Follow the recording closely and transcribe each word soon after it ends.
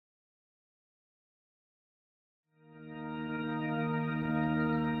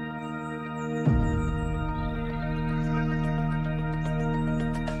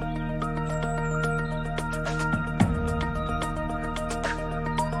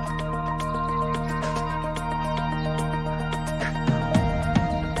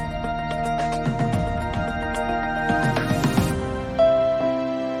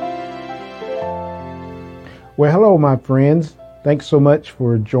Well, hello, my friends. Thanks so much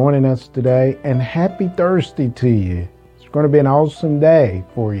for joining us today, and happy Thursday to you. It's going to be an awesome day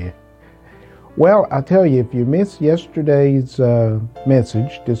for you. Well, I'll tell you, if you missed yesterday's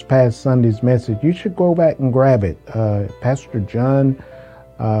message, this past Sunday's message, you should go back and grab it. Pastor John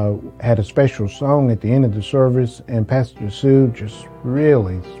had a special song at the end of the service, and Pastor Sue just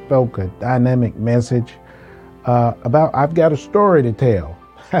really spoke a dynamic message about I've got a story to tell.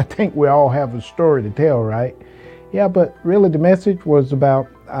 I think we all have a story to tell, right? Yeah, but really the message was about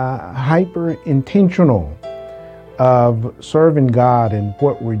hyper-intentional of serving God and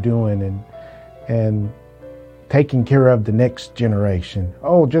what we're doing and taking care of the next generation.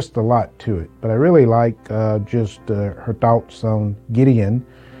 Oh, just a lot to it. But I really like her thoughts on Gideon.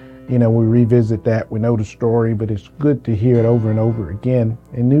 You know, we revisit that. We know the story, but it's good to hear it over and over again.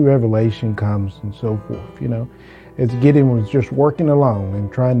 And new revelation comes and so forth, you know. As Gideon was just working alone and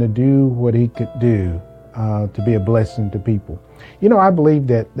trying to do what he could do to be a blessing to people. You know, I believe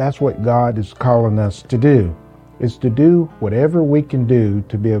that that's what God is calling us to do, is to do whatever we can do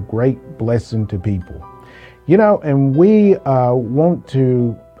to be a great blessing to people. You know, and we want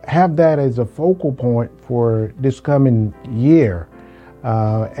to have that as a focal point for this coming year.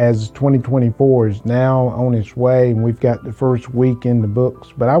 As 2024 is now on its way and we've got the first week in the books.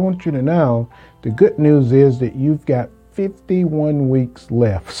 But I want you to know the good news is that you've got 51 weeks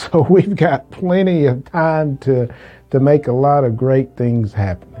left. So we've got plenty of time to make a lot of great things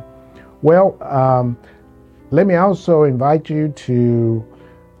happen. Well, let me also invite you to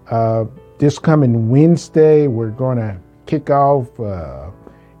this coming Wednesday. We're going to kick off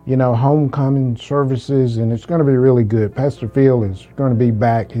homecoming services, and it's going to be really good. Pastor Phil is going to be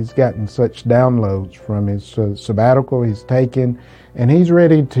back. He's gotten such downloads from his sabbatical he's taken, and he's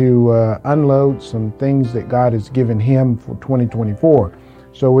ready to unload some things that God has given him for 2024.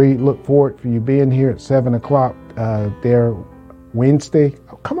 So we look forward for you being here at 7 o'clock there Wednesday.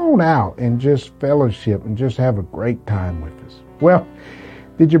 Come on out and just fellowship and just have a great time with us. Well,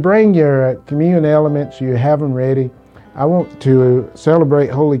 did you bring your communion elements? You have them ready. I want to celebrate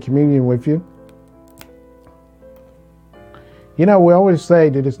Holy Communion with you. You know, we always say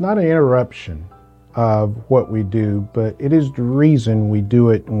that it's not an interruption of what we do, but it is the reason we do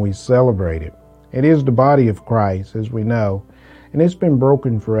it and we celebrate it. It is the body of Christ, as we know, and it's been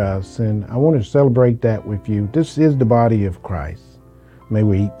broken for us, and I want to celebrate that with you. This is the body of Christ. May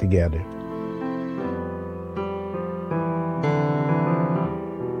we eat together.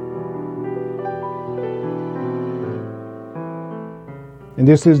 And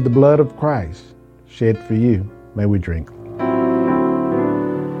this is the blood of Christ shed for you. May we drink.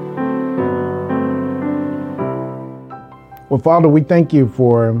 Well, Father, we thank you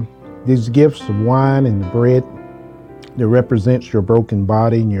for these gifts of wine and the bread that represents your broken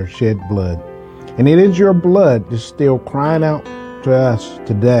body and your shed blood. And it is your blood that's still crying out to us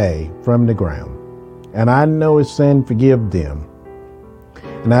today from the ground. And I know it's saying, forgive them.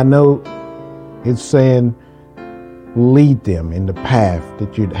 And I know it's saying, lead them in the path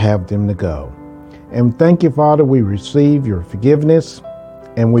that you'd have them to go. And thank you, Father, we receive your forgiveness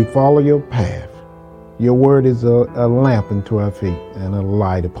and we follow your path. Your word is a lamp unto our feet and a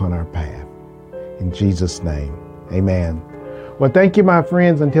light upon our path. In Jesus' name, amen. Well, thank you, my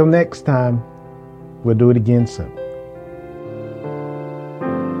friends. Until next time, we'll do it again soon.